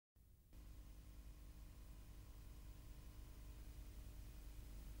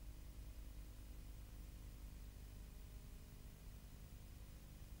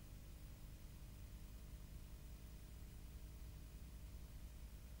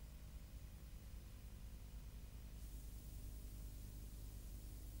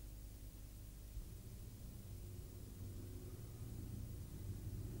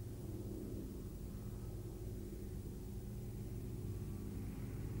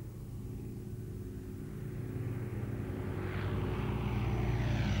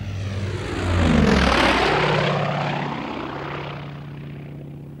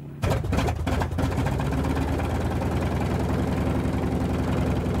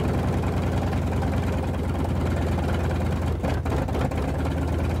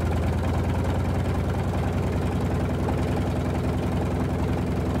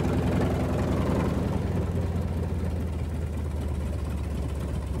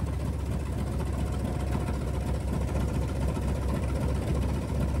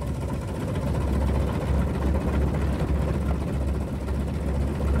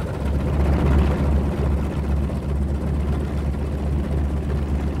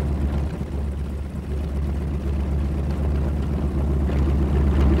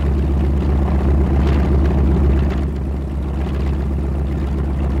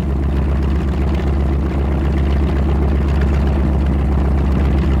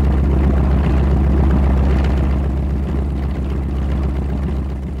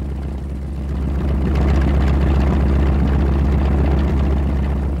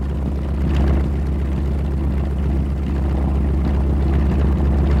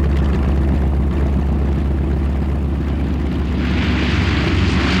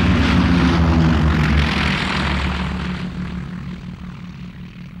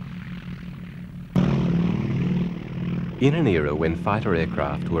In an era when fighter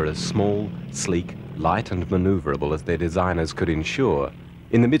aircraft were as small, sleek, light and manoeuvrable as their designers could ensure,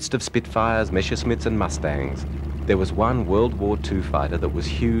 in the midst of Spitfires, Messerschmitts and Mustangs, there was one World War II fighter that was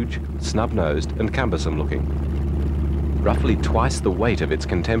huge, snub-nosed and cumbersome looking. Roughly twice the weight of its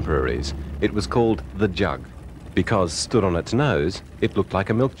contemporaries, it was called the Jug, because, stood on its nose, it looked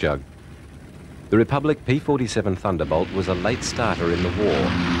like a milk jug. The Republic P-47 Thunderbolt was a late starter in the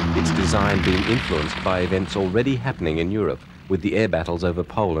war, its design being influenced by events already happening in Europe with the air battles over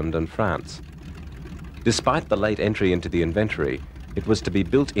Poland and France. Despite the late entry into the inventory, it was to be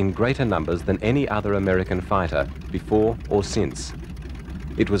built in greater numbers than any other American fighter before or since.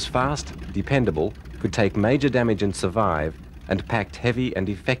 It was fast, dependable, could take major damage and survive, and packed heavy and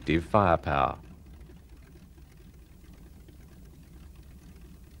effective firepower.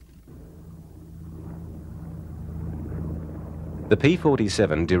 The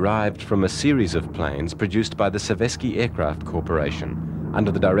P-47 derived from a series of planes produced by the Sovetski Aircraft Corporation under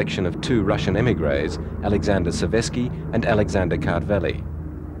the direction of two Russian émigrés, Alexander Sovetski and Alexander Kartveli.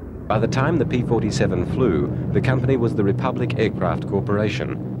 By the time the P-47 flew, the company was the Republic Aircraft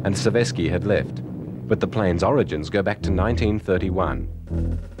Corporation and Sovetski had left, but the plane's origins go back to 1931.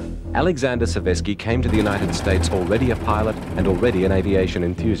 Alexander Sovetski came to the United States already a pilot and already an aviation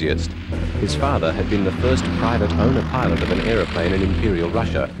enthusiast. His father had been the first private owner pilot of an aeroplane in Imperial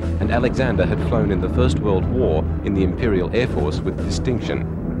Russia, and Alexander had flown in the First World War in the Imperial Air Force with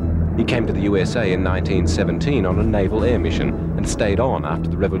distinction. He came to the USA in 1917 on a naval air mission and stayed on after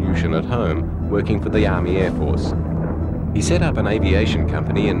the revolution at home, working for the Army Air Force. He set up an aviation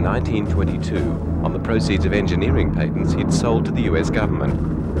company in 1922 on the proceeds of engineering patents he'd sold to the US government,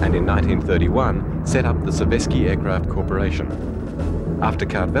 and in 1931 set up the Sovetski Aircraft Corporation. After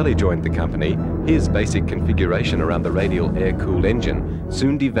Kartveli joined the company, his basic configuration around the radial air-cooled engine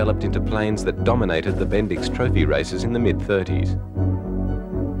soon developed into planes that dominated the Bendix Trophy races in the mid-30s.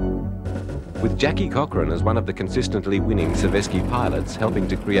 With Jackie Cochran as one of the consistently winning Sovetski pilots helping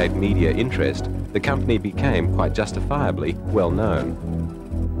to create media interest, the company became, quite justifiably, well known.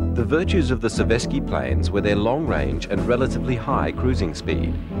 The virtues of the Sovetski planes were their long range and relatively high cruising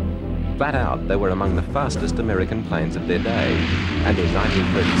speed. Flat out, they were among the fastest American planes of their day. And in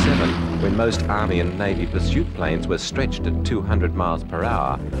 1937, when most Army and Navy pursuit planes were stretched at 200 miles per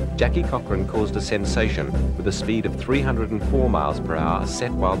hour, Jackie Cochran caused a sensation with a speed of 304 miles per hour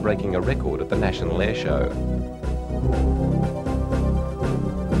set while breaking a record at the National Air Show.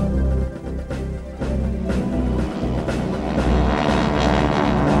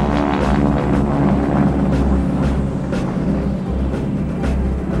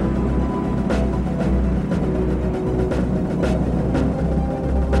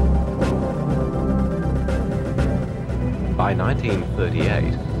 By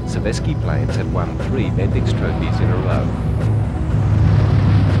 1938, Sovetski planes had won 3 Bendix trophies in a row.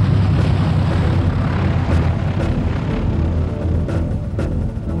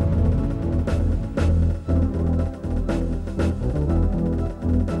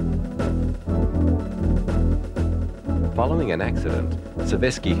 Following an accident,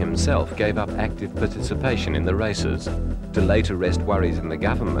 Sovetski himself gave up active participation in the races, to later rest worries in the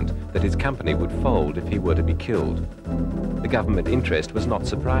government that his company would fold if he were to be killed. The government interest was not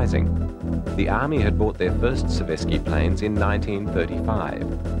surprising. The Army had bought their first Sovetski planes in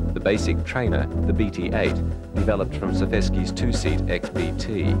 1935. The basic trainer, the BT-8, developed from Sovetski's two-seat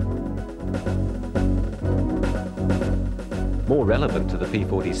XBT. More relevant to the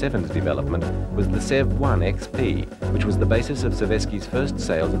P-47's development was the Sev-1 XP, which was the basis of Sovetski's first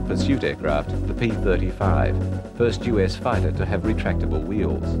sales of pursuit aircraft, the P-35, first US fighter to have retractable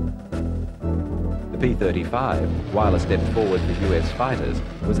wheels. The P-35, while a step forward for US fighters,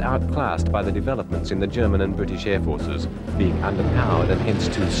 was outclassed by the developments in the German and British air forces, being underpowered and hence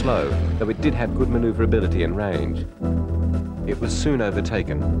too slow, though it did have good maneuverability and range. It was soon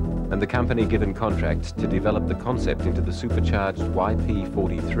overtaken, and the company given contracts to develop the concept into the supercharged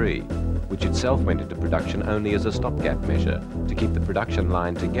YP-43, which itself went into production only as a stopgap measure to keep the production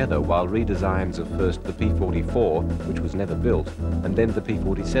line together while redesigns of first the P-44, which was never built, and then the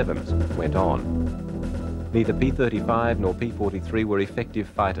P-47s went on. Neither P-35 nor P-43 were effective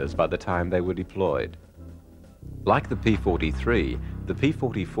fighters by the time they were deployed. Like the P-43, the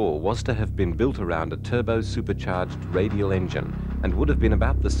P-44 was to have been built around a turbo-supercharged radial engine and would have been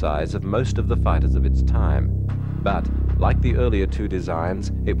about the size of most of the fighters of its time. But, like the earlier two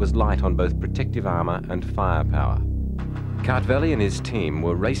designs, it was light on both protective armor and firepower. Kartveli and his team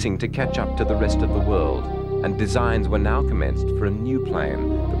were racing to catch up to the rest of the world, and designs were now commenced for a new plane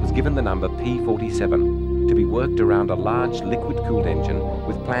that was given the number P-47, to be worked around a large liquid-cooled engine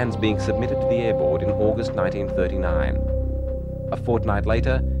with plans being submitted to the Air Board in August 1939. A fortnight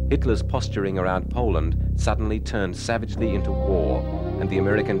later, Hitler's posturing around Poland suddenly turned savagely into war, and the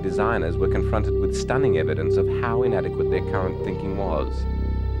American designers were confronted with stunning evidence of how inadequate their current thinking was.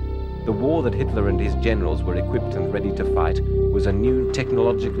 The war that Hitler and his generals were equipped and ready to fight was a new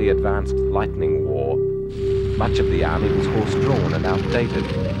technologically advanced lightning war. Much of the army was horse-drawn and outdated,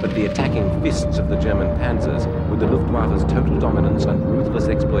 but the attacking fists of the German panzers, with the Luftwaffe's total dominance and ruthless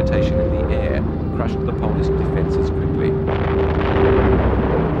exploitation in the air, crushed the Polish defences quickly.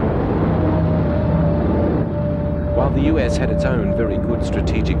 While the US had its own very good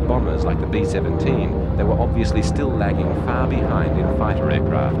strategic bombers like the B-17, they were obviously still lagging far behind in fighter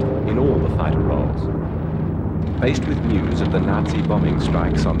aircraft, in all the fighter roles. Faced with news of the Nazi bombing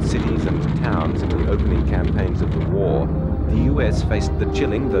strikes on cities and towns in the opening campaigns of the war, the US faced the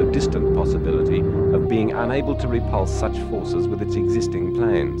chilling, though distant, possibility of being unable to repulse such forces with its existing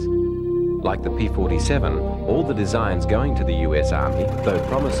planes. Like the P-47, all the designs going to the US Army, though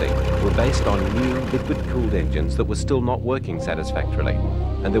promising, were based on new liquid-cooled engines that were still not working satisfactorily,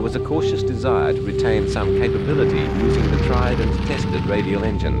 and there was a cautious desire to retain some capability using the tried and tested radial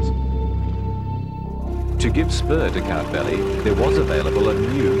engines. To give spur to Cartbelly, there was available a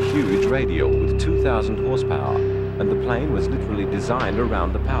new huge radial with 2,000 horsepower, and the plane was literally designed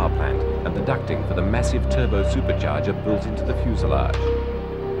around the power plant and the ducting for the massive turbo supercharger built into the fuselage.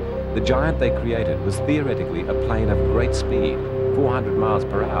 The giant they created was theoretically a plane of great speed, 400 miles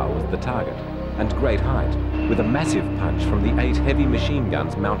per hour was the target, and great height, with a massive punch from the 8 heavy machine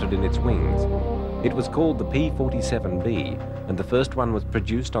guns mounted in its wings. It was called the P-47B, and the first one was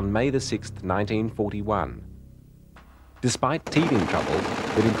produced on May the 6th, 1941. Despite teething troubles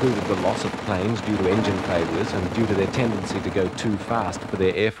that included the loss of planes due to engine failures and due to their tendency to go too fast for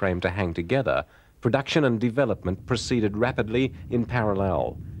their airframe to hang together, production and development proceeded rapidly in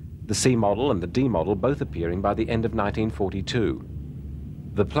parallel, the C model and the D model both appearing by the end of 1942.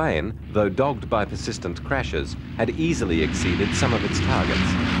 The plane, though dogged by persistent crashes, had easily exceeded some of its targets,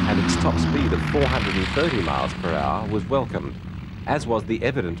 and its top speed of 430 miles per hour was welcomed, as was the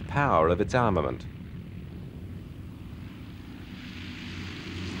evident power of its armament.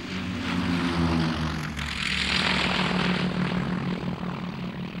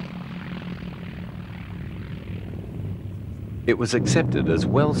 It was accepted as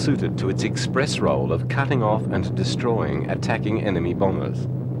well suited to its express role of cutting off and destroying attacking enemy bombers.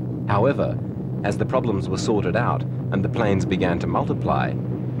 However, as the problems were sorted out and the planes began to multiply,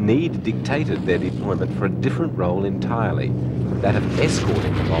 need dictated their deployment for a different role entirely, that of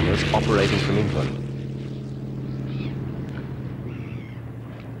escorting the bombers operating from England.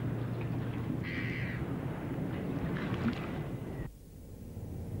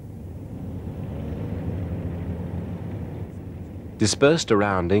 Dispersed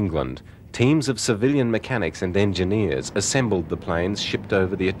around England, teams of civilian mechanics and engineers assembled the planes shipped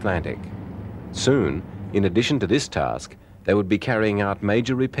over the Atlantic. Soon, in addition to this task, they would be carrying out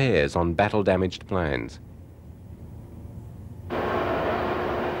major repairs on battle-damaged planes. You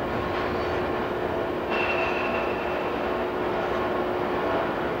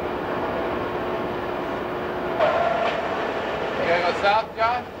gonna go south,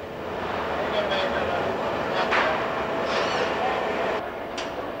 John?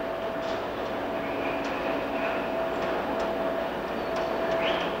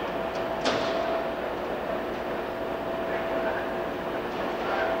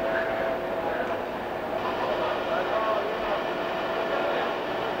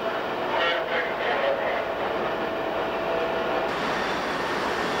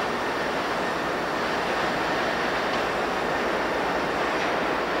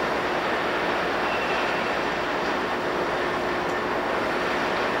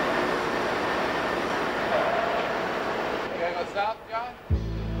 South, John?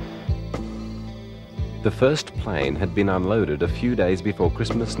 The first plane had been unloaded a few days before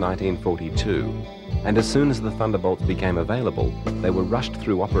Christmas 1942, and as soon as the Thunderbolts became available, they were rushed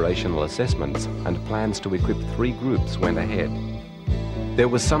through operational assessments, and plans to equip 3 groups went ahead. There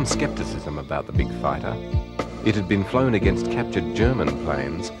was some skepticism about the big fighter. It had been flown against captured German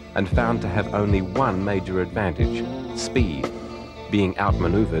planes and found to have only one major advantage: speed, being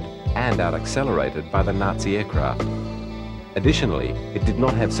outmaneuvered and out-accelerated by the Nazi aircraft. Additionally, it did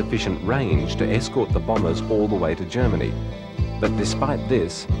not have sufficient range to escort the bombers all the way to Germany. But despite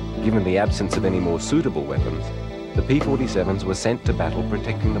this, given the absence of any more suitable weapons, the P-47s were sent to battle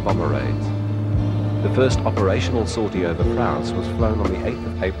protecting the bomber raids. The first operational sortie over France was flown on the 8th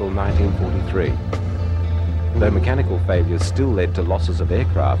of April 1943. Though mechanical failures still led to losses of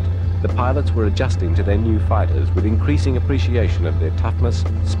aircraft, the pilots were adjusting to their new fighters with increasing appreciation of their toughness,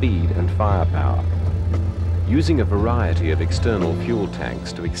 speed and firepower. Using a variety of external fuel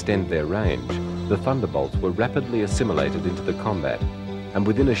tanks to extend their range, the Thunderbolts were rapidly assimilated into the combat, and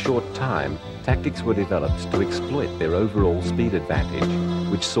within a short time, tactics were developed to exploit their overall speed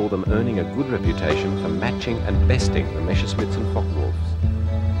advantage, which saw them earning a good reputation for matching and besting the Messerschmitts and Focke-Wulfs.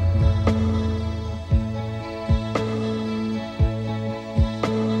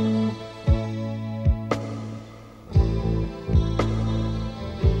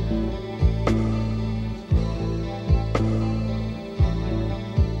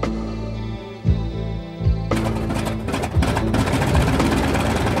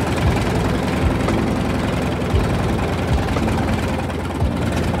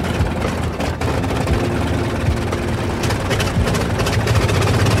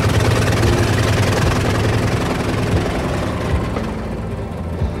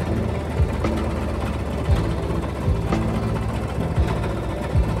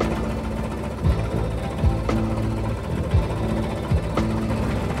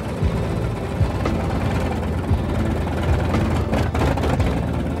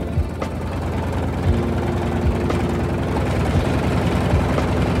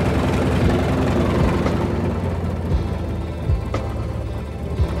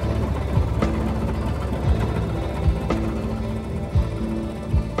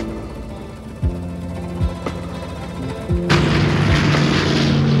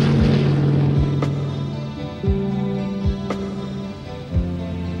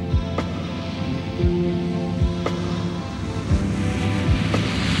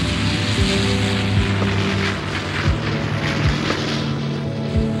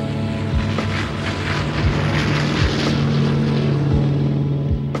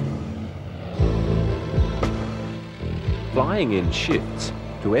 Flying in shifts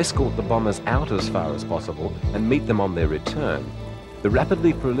to escort the bombers out as far as possible and meet them on their return, the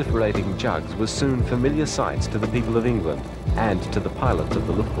rapidly proliferating jugs were soon familiar sights to the people of England and to the pilots of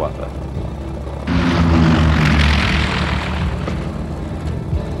the Luftwaffe.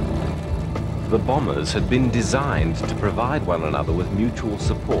 The bombers had been designed to provide one another with mutual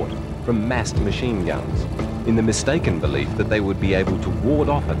support from massed machine guns, in the mistaken belief that they would be able to ward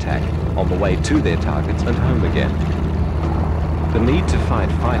off attack on the way to their targets and home again. The need to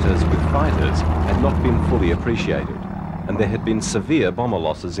fight fighters with fighters had not been fully appreciated, and there had been severe bomber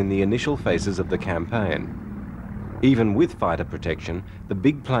losses in the initial phases of the campaign. Even with fighter protection, the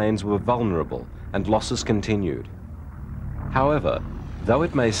big planes were vulnerable and losses continued. However, though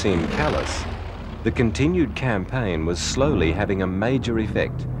it may seem callous, the continued campaign was slowly having a major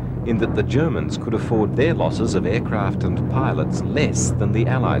effect in that the Germans could afford their losses of aircraft and pilots less than the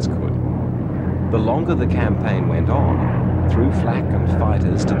Allies could. The longer the campaign went on, through flak and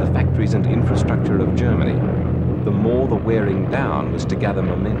fighters to the factories and infrastructure of Germany, the more the wearing down was to gather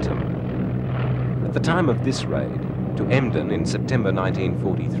momentum. At the time of this raid, to Emden in September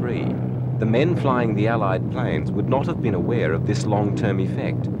 1943, the men flying the Allied planes would not have been aware of this long-term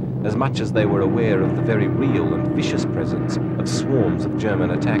effect, as much as they were aware of the very real and vicious presence of swarms of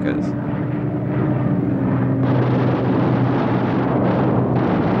German attackers.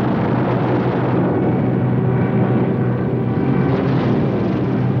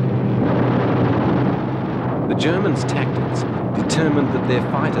 The Germans' tactics determined that their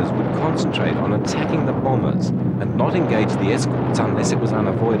fighters would concentrate on attacking the bombers and not engage the escorts unless it was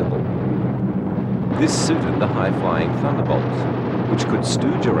unavoidable. This suited the high-flying Thunderbolts, which could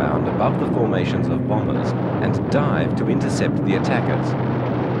stooge around above the formations of bombers and dive to intercept the attackers.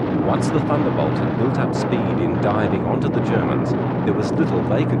 Once the Thunderbolt had built up speed in diving onto the Germans, there was little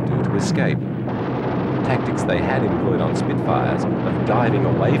they could do to escape. Tactics they had employed on Spitfires of diving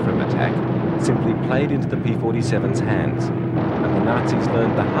away from attack simply played into the P-47's hands, and the Nazis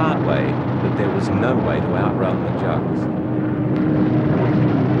learned the hard way that there was no way to outrun the jugs.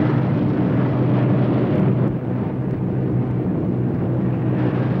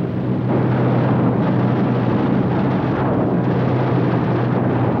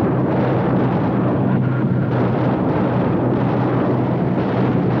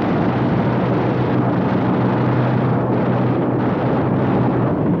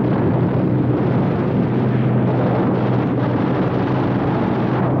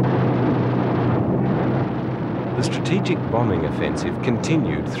 The strategic bombing offensive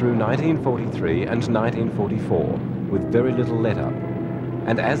continued through 1943 and 1944 with very little let-up.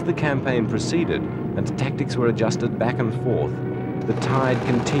 And as the campaign proceeded and tactics were adjusted back and forth, the tide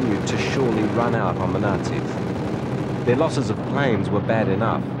continued to surely run out on the Nazis. Their losses of planes were bad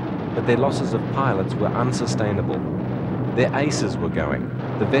enough, but their losses of pilots were unsustainable. Their aces were going.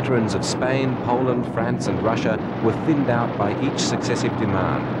 The veterans of Spain, Poland, France and Russia were thinned out by each successive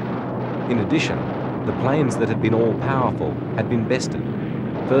demand. In addition, The planes that had been all-powerful had been bested,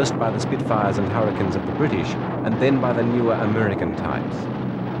 first by the Spitfires and Hurricanes of the British, and then by the newer American types.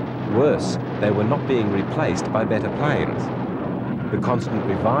 Worse, they were not being replaced by better planes. The constant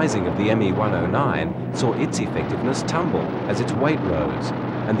revising of the Me-109 saw its effectiveness tumble as its weight rose,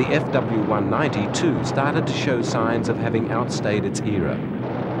 and the FW-190 too started to show signs of having outstayed its era.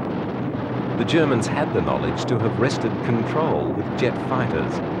 The Germans had the knowledge to have wrested control with jet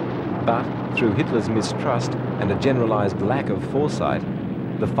fighters, but through Hitler's mistrust and a generalized lack of foresight,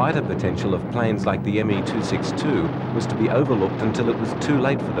 the fighter potential of planes like the Me-262 was to be overlooked until it was too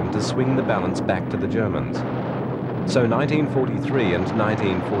late for them to swing the balance back to the Germans. So 1943 and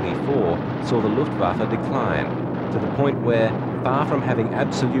 1944 saw the Luftwaffe decline, to the point where, far from having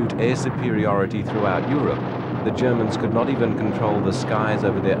absolute air superiority throughout Europe, the Germans could not even control the skies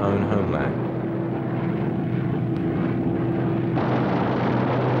over their own homeland.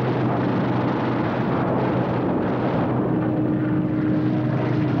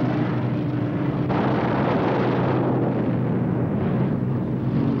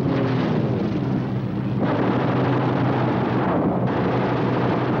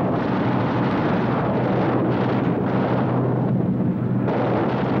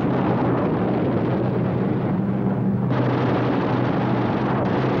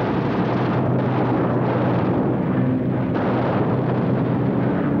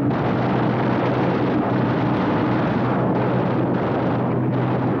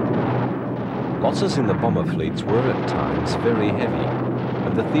 Losses in the bomber fleets were at times very heavy,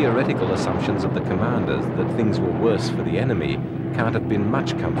 and the theoretical assumptions of the commanders that things were worse for the enemy can't have been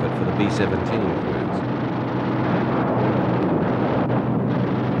much comfort for the B-17 crews.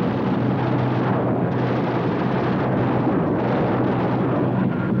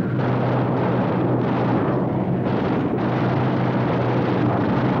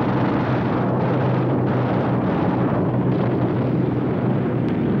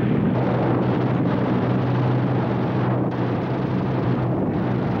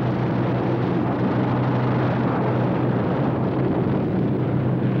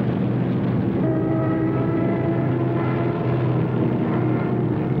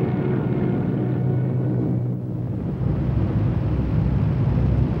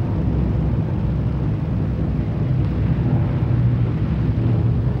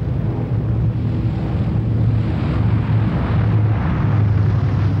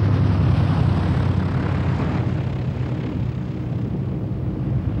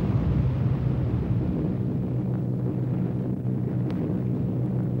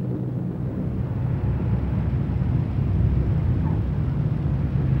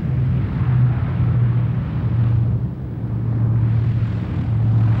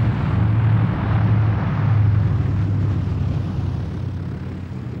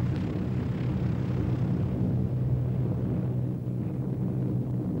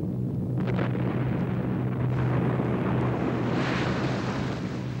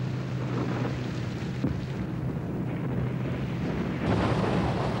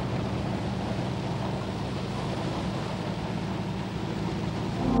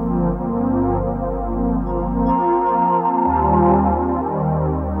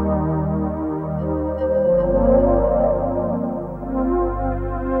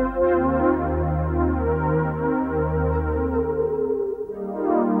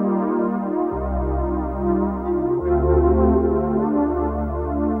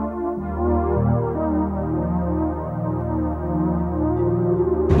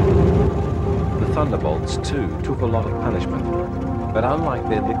 Thunderbolts, too, took a lot of punishment, but unlike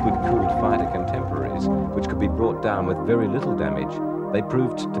their liquid-cooled fighter contemporaries, which could be brought down with very little damage, they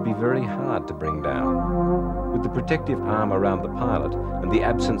proved to be very hard to bring down. With the protective arm around the pilot and the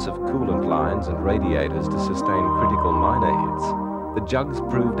absence of coolant lines and radiators to sustain critical minor hits, the Jugs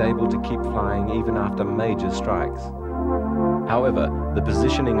proved able to keep flying even after major strikes. However, the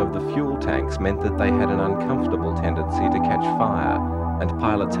positioning of the fuel tanks meant that they had an uncomfortable tendency to catch fire, and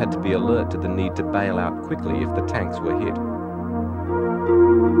pilots had to be alert to the need to bail out quickly if the tanks were hit.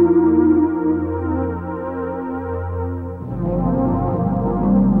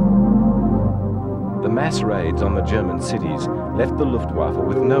 The mass raids on the German cities left the Luftwaffe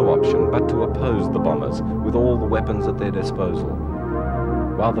with no option but to oppose the bombers with all the weapons at their disposal.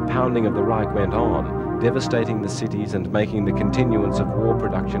 While the pounding of the Reich went on, devastating the cities and making the continuance of war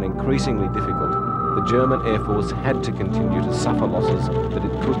production increasingly difficult, the German Air Force had to continue to suffer losses that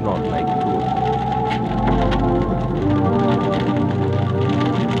it could not make good.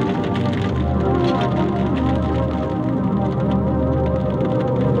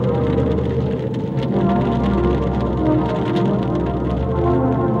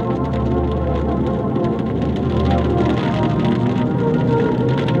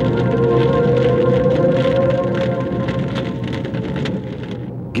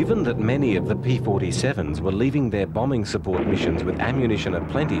 many of the P-47s were leaving their bombing support missions with ammunition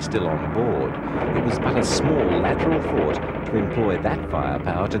aplenty still on board, it was but a small lateral thought to employ that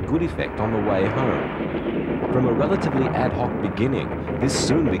firepower to good effect on the way home. From a relatively ad hoc beginning, this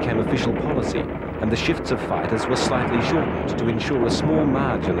soon became official policy, and the shifts of fighters were slightly shortened to ensure a small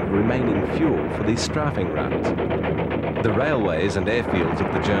margin of remaining fuel for these strafing runs. The railways and airfields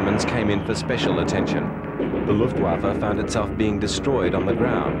of the Germans came in for special attention. The Luftwaffe found itself being destroyed on the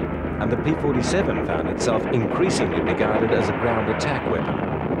ground, and the P-47 found itself increasingly regarded as a ground attack weapon.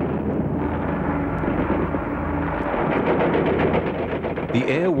 The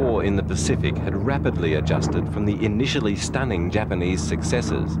air war in the Pacific had rapidly adjusted from the initially stunning Japanese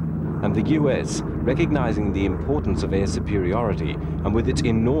successes, and the US, recognizing the importance of air superiority and with its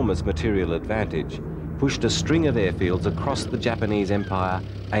enormous material advantage, pushed a string of airfields across the Japanese Empire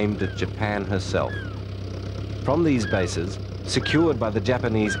aimed at Japan herself. From these bases, secured by the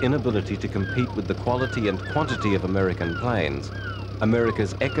Japanese inability to compete with the quality and quantity of American planes,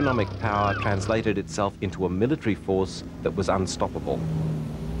 America's economic power translated itself into a military force that was unstoppable.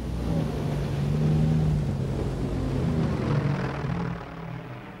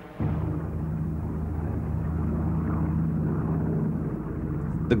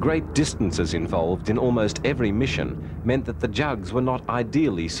 The great distances involved in almost every mission meant that the Jugs were not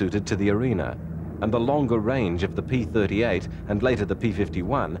ideally suited to the arena, and the longer range of the P-38 and later the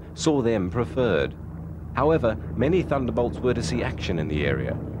P-51 saw them preferred. However, many Thunderbolts were to see action in the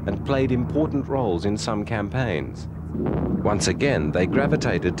area and played important roles in some campaigns. Once again, they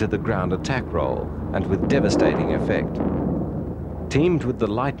gravitated to the ground attack role, and with devastating effect. Teamed with the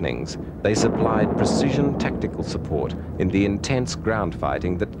Lightnings, they supplied precision tactical support in the intense ground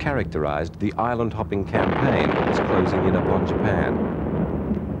fighting that characterized the island-hopping campaign that was closing in upon Japan.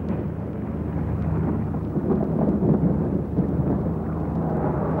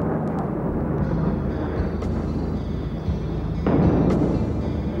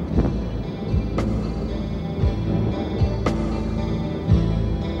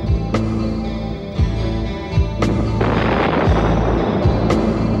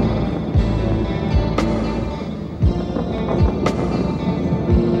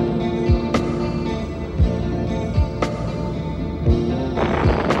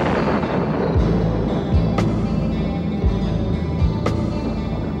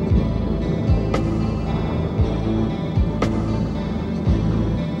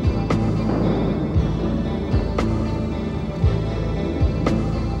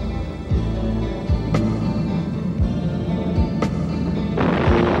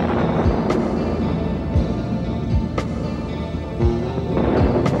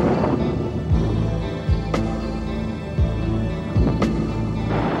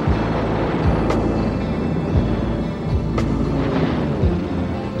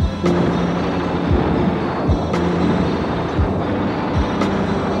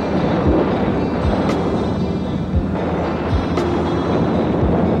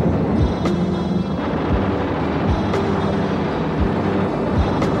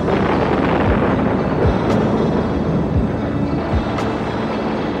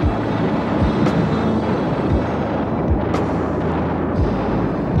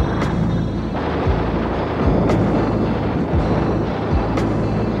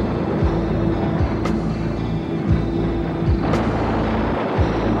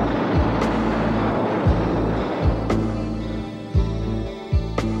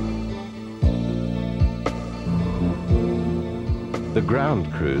 The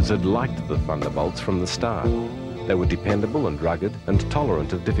ground crews had liked the Thunderbolts from the start. They were dependable and rugged and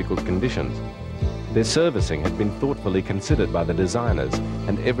tolerant of difficult conditions. Their servicing had been thoughtfully considered by the designers,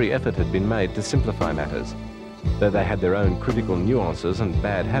 and every effort had been made to simplify matters. Though they had their own critical nuances and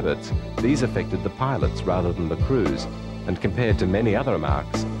bad habits, these affected the pilots rather than the crews, and compared to many other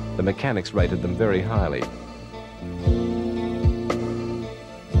marks, the mechanics rated them very highly.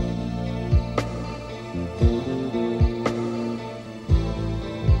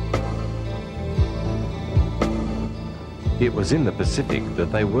 It was in the Pacific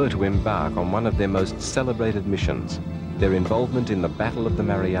that they were to embark on one of their most celebrated missions, their involvement in the Battle of the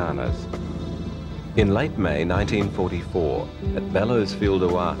Marianas. In late May 1944, at Bellows Field,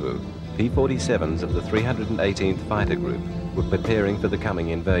 Oahu, P-47s of the 318th Fighter Group were preparing for the coming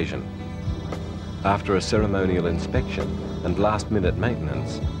invasion. After a ceremonial inspection and last-minute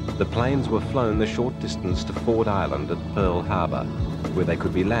maintenance, the planes were flown the short distance to Ford Island at Pearl Harbor, where they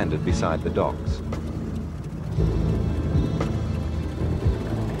could be landed beside the docks.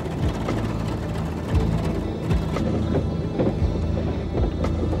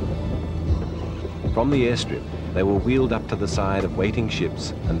 From the airstrip, they were wheeled up to the side of waiting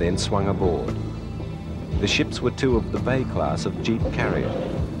ships and then swung aboard. The ships were two of the Bay class of Jeep carrier,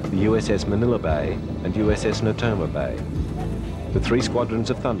 the USS Manila Bay and USS Natoma Bay. The 3 squadrons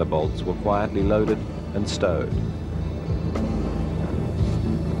of Thunderbolts were quietly loaded and stowed.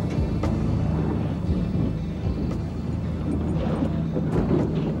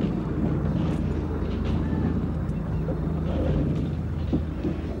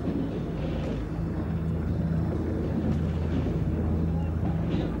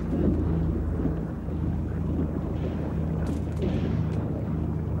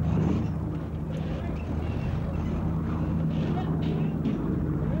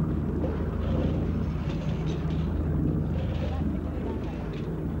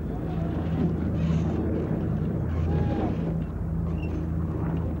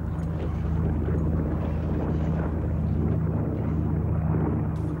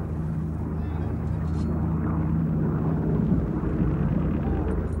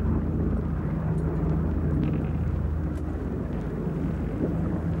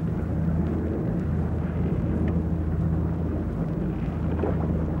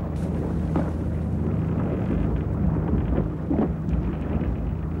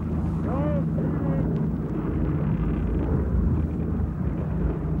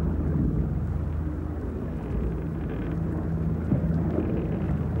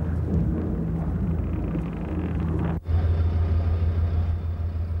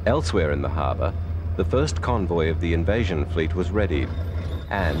 Elsewhere in the harbour, the first convoy of the invasion fleet was readied,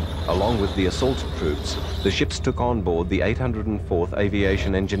 and, along with the assault troops, the ships took on board the 804th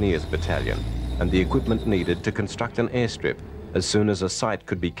Aviation Engineers Battalion and the equipment needed to construct an airstrip as soon as a site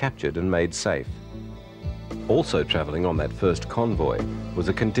could be captured and made safe. Also travelling on that first convoy was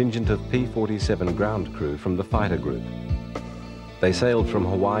a contingent of P-47 ground crew from the fighter group. They sailed from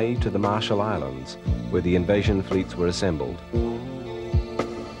Hawaii to the Marshall Islands, where the invasion fleets were assembled.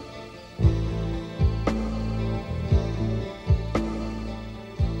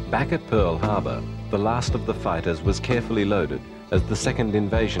 Back at Pearl Harbor, the last of the fighters was carefully loaded as the second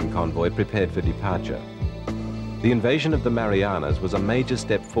invasion convoy prepared for departure. The invasion of the Marianas was a major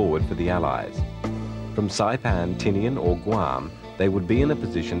step forward for the Allies. From Saipan, Tinian or Guam, they would be in a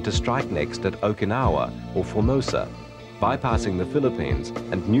position to strike next at Okinawa or Formosa, bypassing the Philippines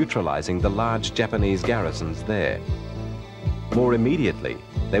and neutralizing the large Japanese garrisons there. More immediately,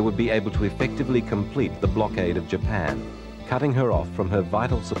 they would be able to effectively complete the blockade of Japan, cutting her off from her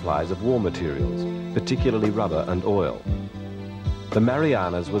vital supplies of war materials, particularly rubber and oil. The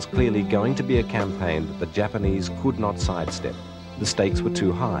Marianas was clearly going to be a campaign that the Japanese could not sidestep. The stakes were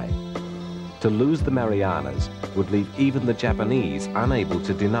too high. To lose the Marianas would leave even the Japanese unable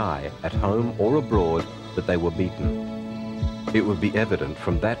to deny, at home or abroad, that they were beaten. It would be evident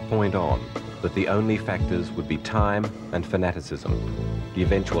from that point on that the only factors would be time and fanaticism. The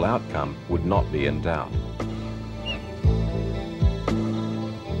eventual outcome would not be in doubt.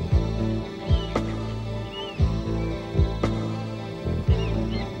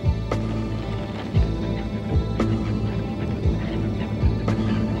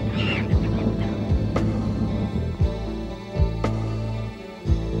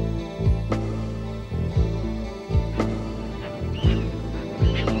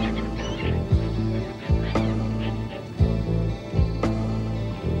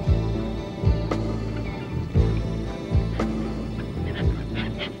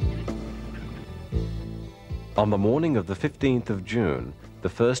 On the morning of the 15th of June, the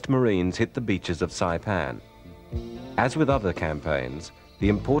first Marines hit the beaches of Saipan. As with other campaigns, the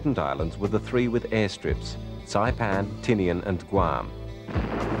important islands were the 3 with airstrips, Saipan, Tinian and Guam.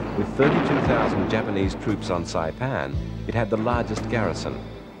 With 32,000 Japanese troops on Saipan, it had the largest garrison,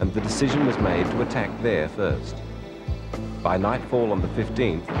 and the decision was made to attack there first. By nightfall on the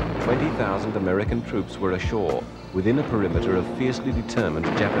 15th, 20,000 American troops were ashore, within a perimeter of fiercely determined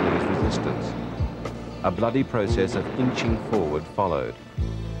Japanese resistance. A bloody process of inching forward followed.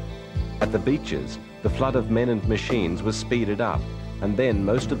 At the beaches, the flood of men and machines was speeded up, and then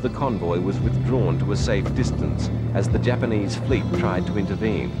most of the convoy was withdrawn to a safe distance as the Japanese fleet tried to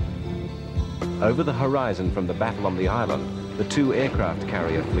intervene. Over the horizon from the battle on the island, the 2 aircraft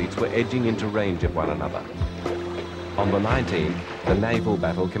carrier fleets were edging into range of one another. On the 19th, the naval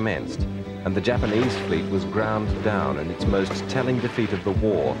battle commenced, and the Japanese fleet was ground down in its most telling defeat of the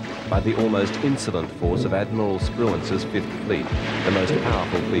war by the almost insolent force of Admiral Spruance's 5th Fleet, the most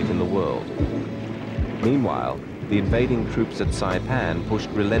powerful fleet in the world. Meanwhile, the invading troops at Saipan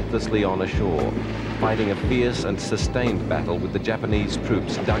pushed relentlessly on ashore, fighting a fierce and sustained battle with the Japanese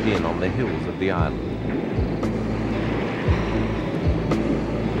troops dug in on the hills of the island.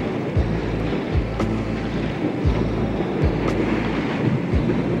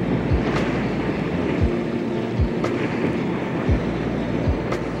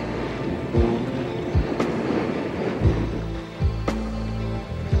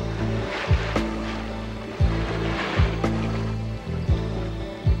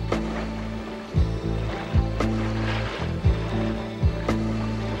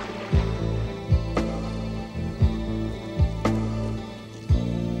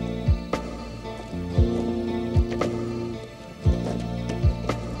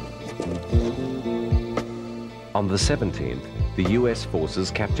 On the 17th, the US forces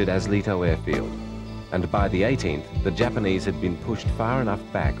captured Aslito airfield, and by the 18th, the Japanese had been pushed far enough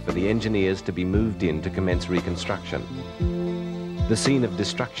back for the engineers to be moved in to commence reconstruction. The scene of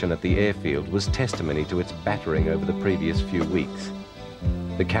destruction at the airfield was testimony to its battering over the previous few weeks.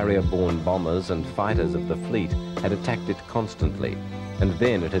 The carrier-borne bombers and fighters of the fleet had attacked it constantly, and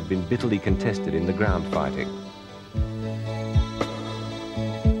then it had been bitterly contested in the ground fighting.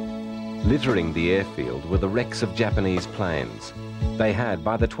 Littering the airfield were the wrecks of Japanese planes. They had,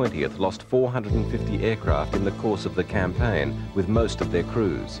 by the 20th, lost 450 aircraft in the course of the campaign, with most of their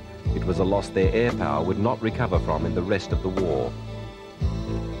crews. It was a loss their air power would not recover from in the rest of the war.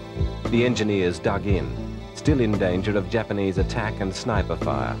 The engineers dug in, still in danger of Japanese attack and sniper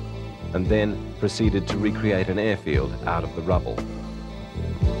fire, and then proceeded to recreate an airfield out of the rubble.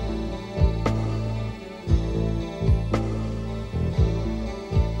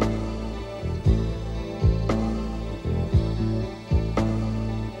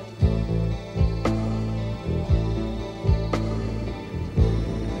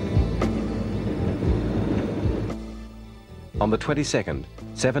 On the 22nd,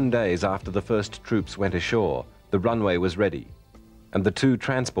 7 days after the first troops went ashore, the runway was ready, and the 2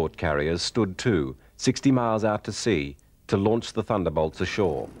 transport carriers stood to, 60 miles out to sea, to launch the Thunderbolts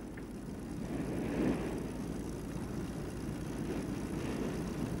ashore.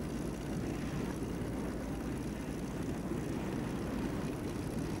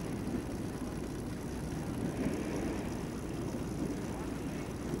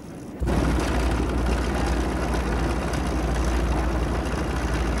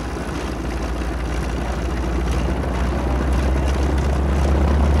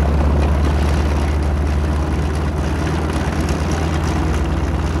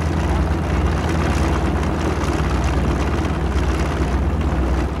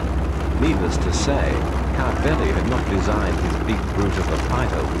 Needless to say, Carvelli had not designed his big brute of a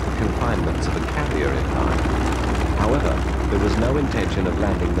fighter with the confinements of a carrier in mind. However, there was no intention of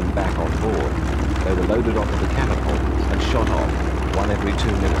landing them back on board. They were loaded onto the catapult and shot off, one every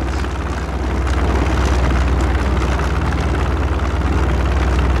 2 minutes.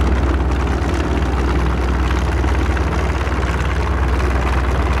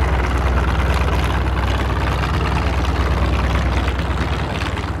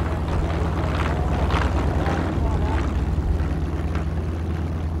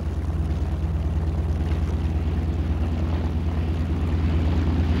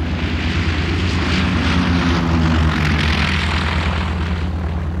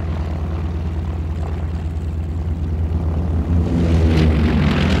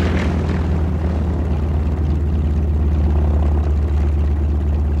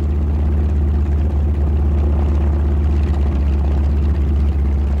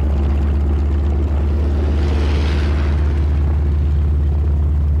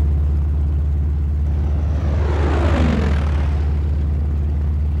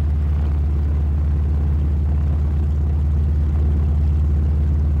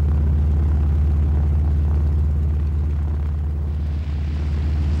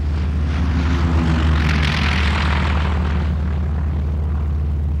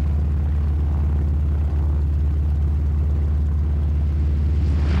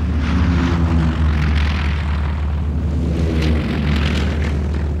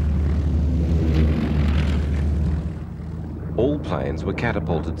 All planes were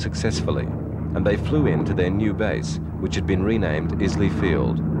catapulted successfully, and they flew into their new base, which had been renamed Islay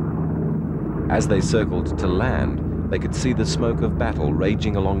Field. As they circled to land, they could see the smoke of battle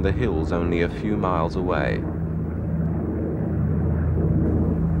raging along the hills only a few miles away.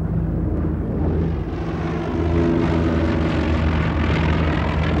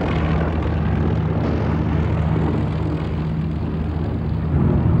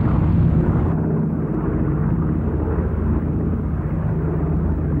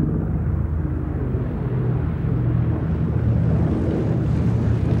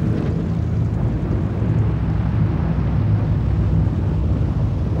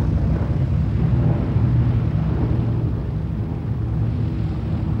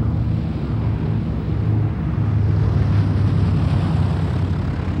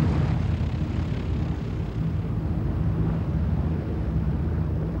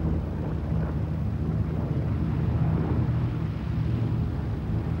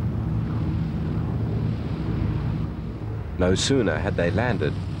 No sooner had they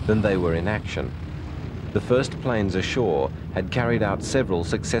landed than they were in action. The first planes ashore had carried out several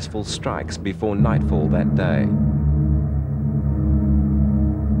successful strikes before nightfall that day.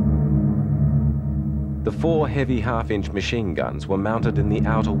 The 4 heavy half-inch machine guns were mounted in the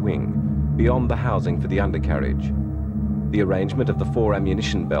outer wing, beyond the housing for the undercarriage. The arrangement of the 4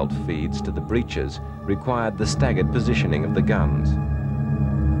 ammunition belt feeds to the breeches required the staggered positioning of the guns.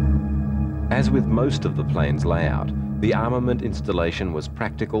 As with most of the plane's layout, the armament installation was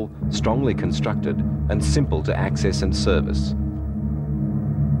practical, strongly constructed, and simple to access and service.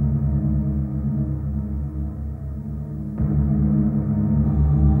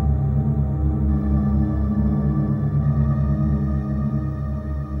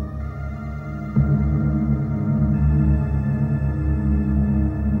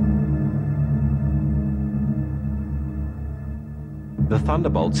 The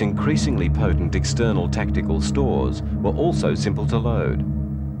Thunderbolt's increasingly potent external tactical stores were also simple to load.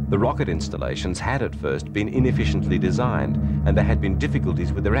 The rocket installations had at first been inefficiently designed, and there had been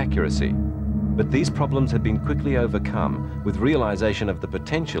difficulties with their accuracy. But these problems had been quickly overcome with realization of the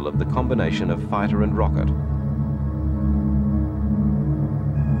potential of the combination of fighter and rocket.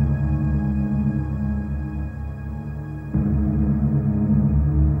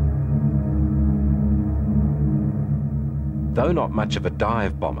 Though not much of a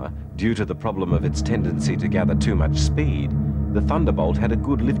dive bomber, due to the problem of its tendency to gather too much speed, the Thunderbolt had a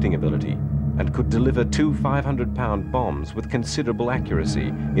good lifting ability and could deliver 2 500-pound bombs with considerable accuracy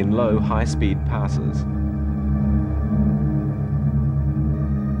in low, high-speed passes.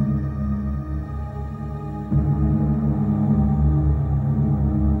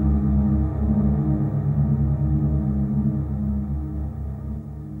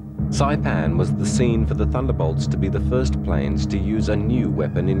 Saipan was the scene for the Thunderbolts to be the first planes to use a new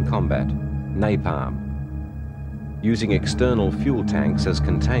weapon in combat, napalm. Using external fuel tanks as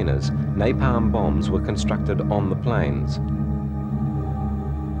containers, napalm bombs were constructed on the planes.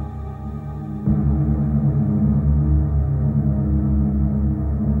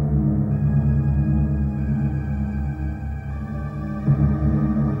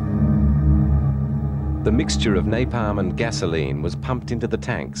 The mixture of napalm and gasoline was pumped into the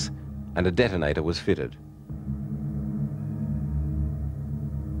tanks, and a detonator was fitted.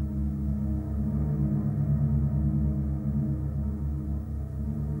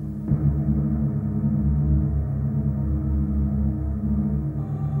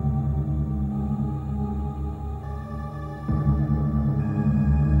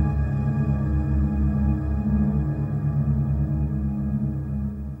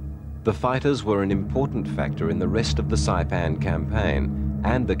 The fighters were an important factor in the rest of the Saipan campaign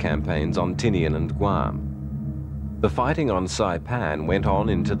and the campaigns on Tinian and Guam. The fighting on Saipan went on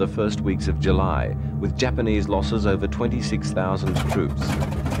into the first weeks of July, with Japanese losses over 26,000 troops.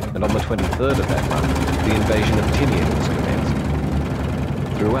 And on the 23rd of that month, the invasion of Tinian was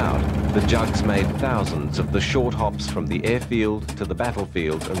commenced. Throughout, the Jugs made thousands of the short hops from the airfield to the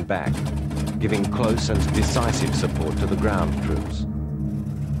battlefield and back, giving close and decisive support to the ground troops.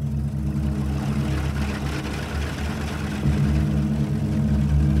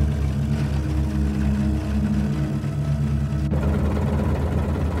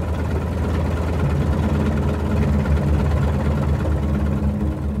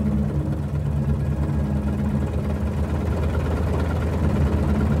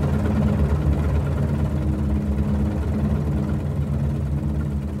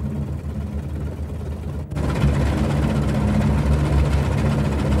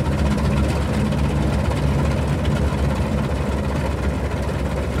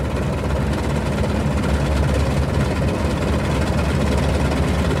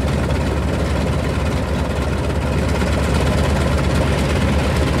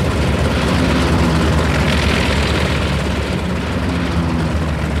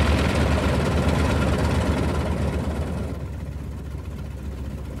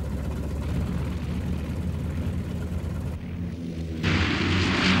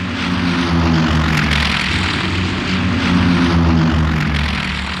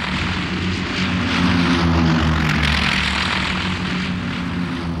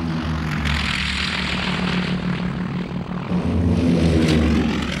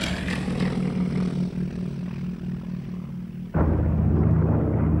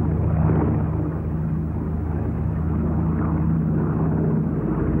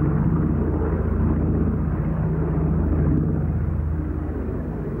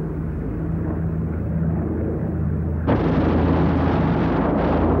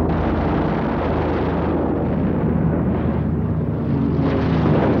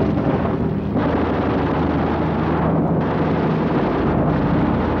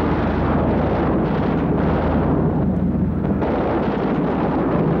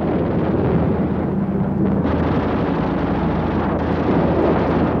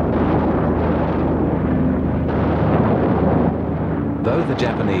 Although the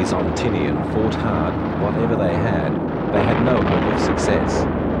Japanese on Tinian fought hard, whatever they had no hope of success.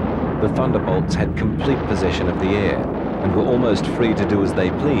 The Thunderbolts had complete possession of the air and were almost free to do as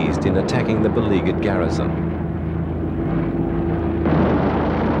they pleased in attacking the beleaguered garrison.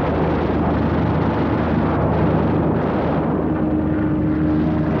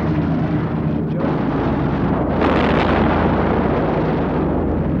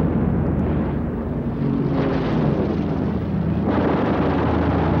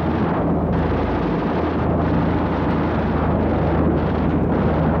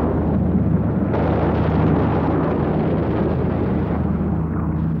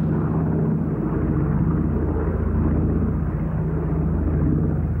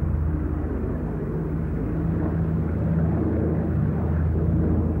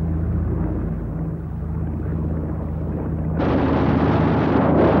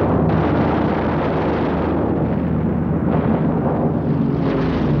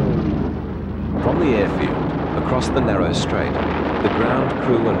 Across the narrow strait, the ground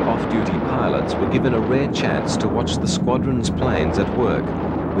crew and off-duty pilots were given a rare chance to watch the squadron's planes at work,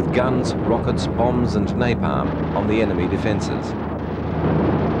 with guns, rockets, bombs and napalm on the enemy defences.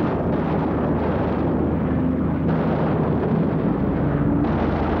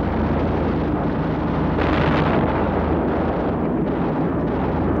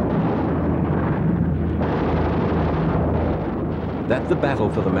 That the battle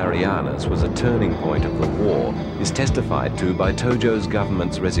for the Marianas was a turning point of the war is testified to by Tojo's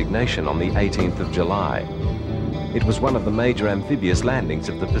government's resignation on the 18th of July. It was one of the major amphibious landings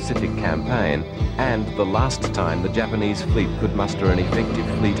of the Pacific campaign and the last time the Japanese fleet could muster an effective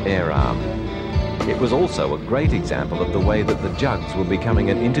fleet air arm. It was also a great example of the way that the jugs were becoming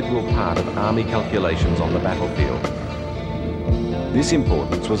an integral part of army calculations on the battlefield. This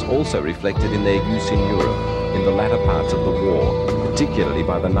importance was also reflected in their use in Europe in the latter parts of the war, particularly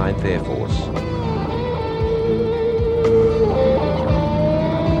by the 9th Air Force.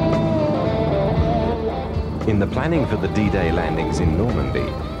 In the planning for the D-Day landings in Normandy,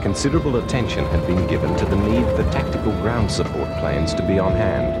 considerable attention had been given to the need for tactical ground support planes to be on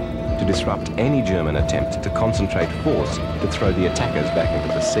hand, to disrupt any German attempt to concentrate force to throw the attackers back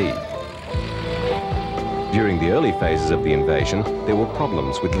into the sea. During the early phases of the invasion, there were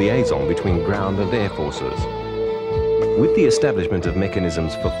problems with liaison between ground and air forces. With the establishment of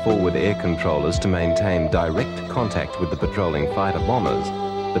mechanisms for forward air controllers to maintain direct contact with the patrolling fighter bombers,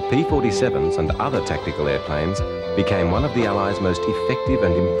 the P-47s and other tactical airplanes became one of the Allies' most effective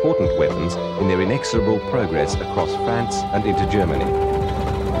and important weapons in their inexorable progress across France and into Germany.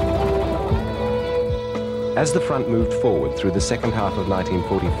 As the front moved forward through the second half of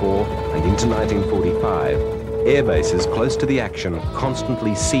 1944 and into 1945, air bases close to the action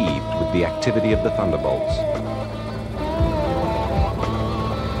constantly seethed with the activity of the Thunderbolts.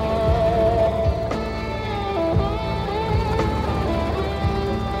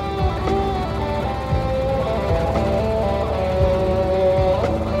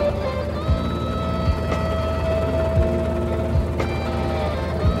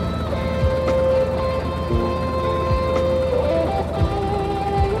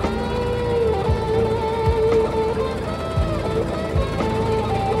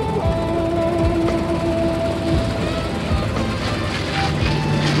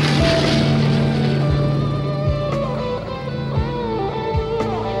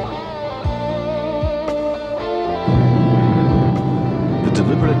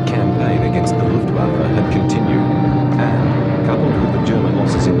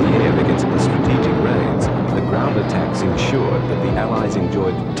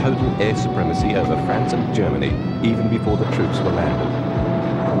 Air supremacy over France and Germany, even before the troops were landed.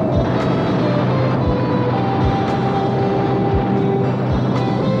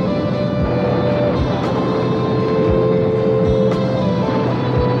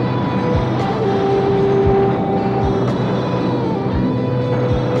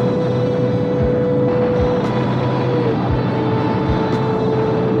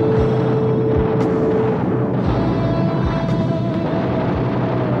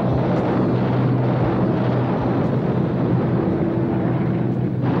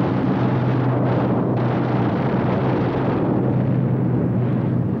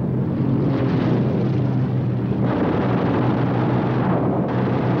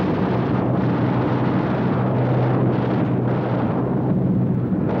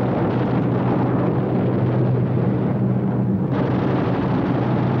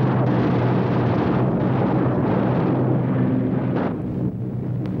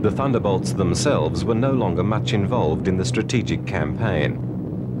 The Thunderbolts themselves were no longer much involved in the strategic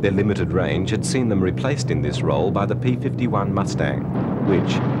campaign. Their limited range had seen them replaced in this role by the P-51 Mustang.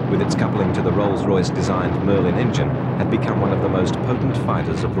 which, with its coupling to the Rolls-Royce designed Merlin engine, had become one of the most potent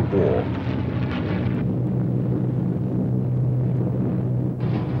fighters of the war.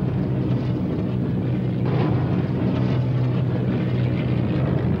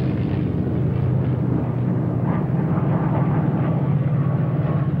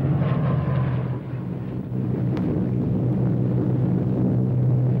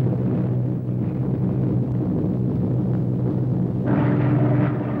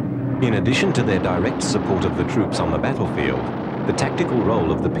 In addition to their direct support of the troops on the battlefield, the tactical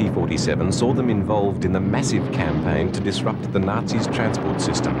role of the P-47 saw them involved in the massive campaign to disrupt the Nazis' transport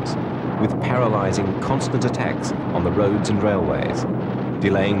systems, with paralyzing constant attacks on the roads and railways,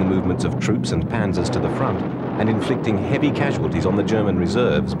 delaying the movements of troops and panzers to the front, and inflicting heavy casualties on the German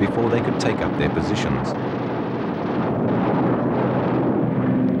reserves before they could take up their positions.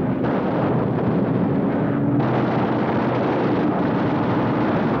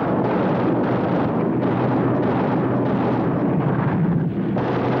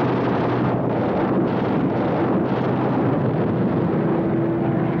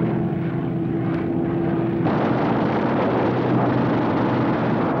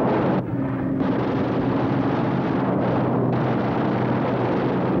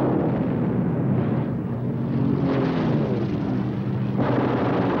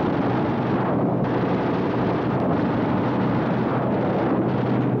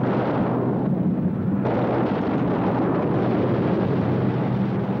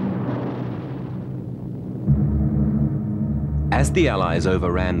 As the Allies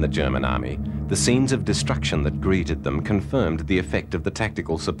overran the German army, the scenes of destruction that greeted them confirmed the effect of the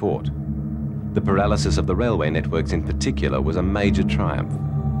tactical support. The paralysis of the railway networks in particular was a major triumph.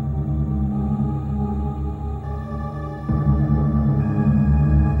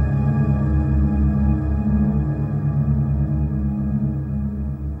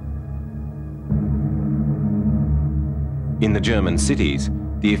 In the German cities,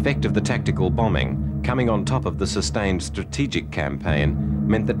 the effect of the tactical bombing, coming on top of the sustained strategic campaign,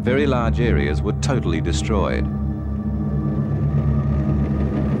 meant that very large areas were totally destroyed.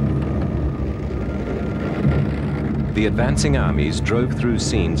 The advancing armies drove through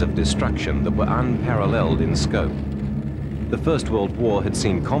scenes of destruction that were unparalleled in scope. The First World War had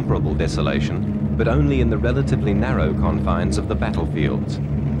seen comparable desolation, but only in the relatively narrow confines of the battlefields.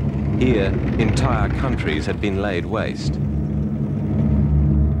 Here, entire countries had been laid waste.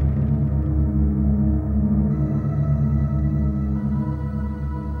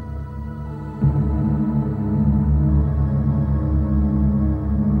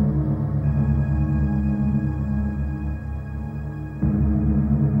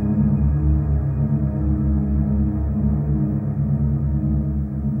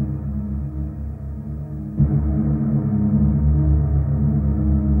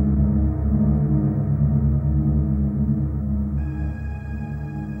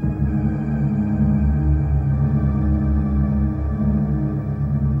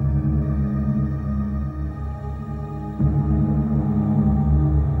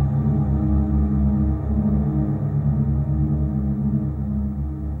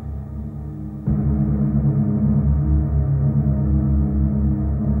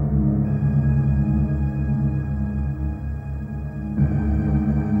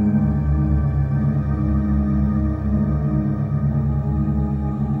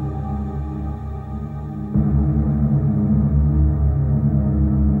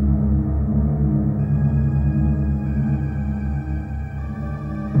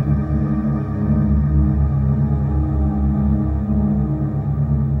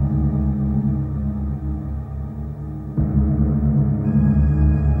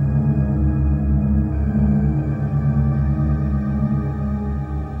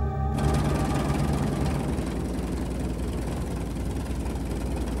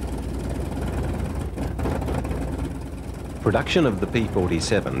 Production of the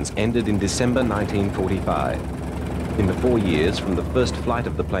P-47s ended in December 1945. In the 4 years from the first flight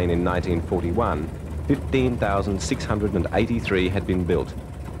of the plane in 1941, 15,683 had been built,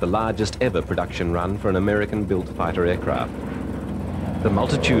 the largest ever production run for an American-built fighter aircraft. The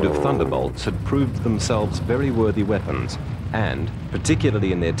multitude of Thunderbolts had proved themselves very worthy weapons and,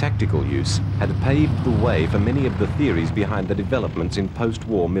 particularly in their tactical use, had paved the way for many of the theories behind the developments in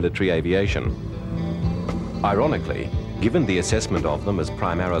post-war military aviation. Ironically, given the assessment of them as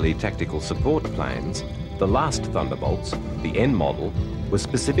primarily tactical support planes, the last Thunderbolts, the N model, was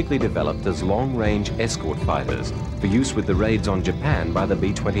specifically developed as long-range escort fighters for use with the raids on Japan by the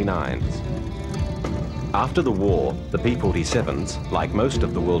B-29s. After the war, the P-47s, like most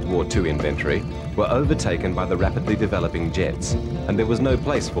of the World War II inventory, were overtaken by the rapidly developing jets, and there was no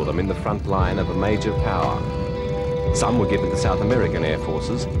place for them in the front line of a major power. Some were given to South American air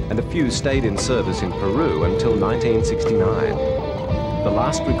forces, and a few stayed in service in Peru until 1969. The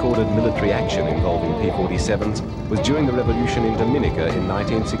last recorded military action involving P-47s was during the revolution in Dominica in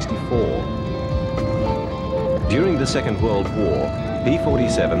 1964. During the Second World War,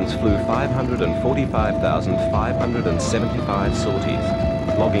 P-47s flew 545,575 sorties,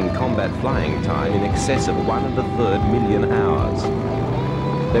 logging combat flying time in excess of 1.3 million hours.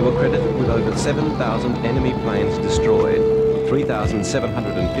 They were credited with over 7,000 enemy planes destroyed,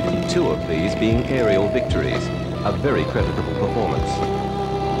 3,752 of these being aerial victories, a very creditable performance.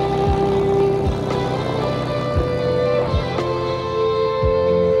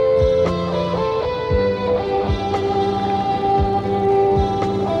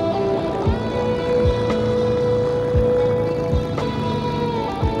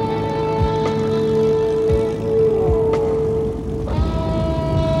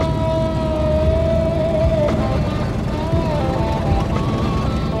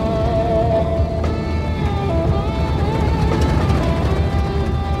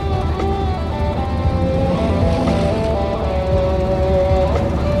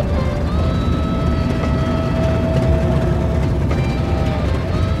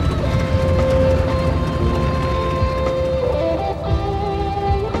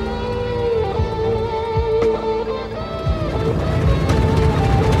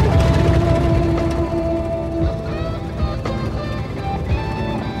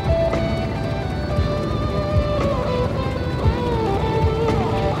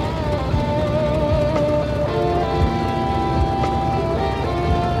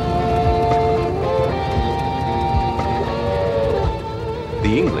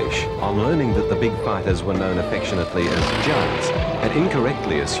 The English, on learning that the big fighters were known affectionately as Jugs, had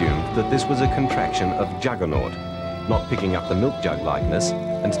incorrectly assumed that this was a contraction of juggernaut, not picking up the milk jug likeness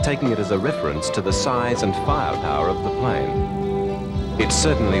and taking it as a reference to the size and firepower of the plane. It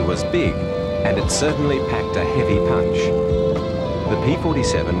certainly was big, and it certainly packed a heavy punch. The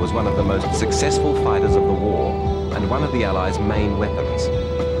P-47 was one of the most successful fighters of the war and one of the Allies' main weapons.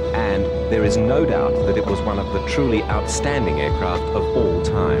 And there is no doubt that it was one of the truly outstanding aircraft of all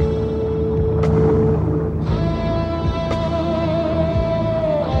time.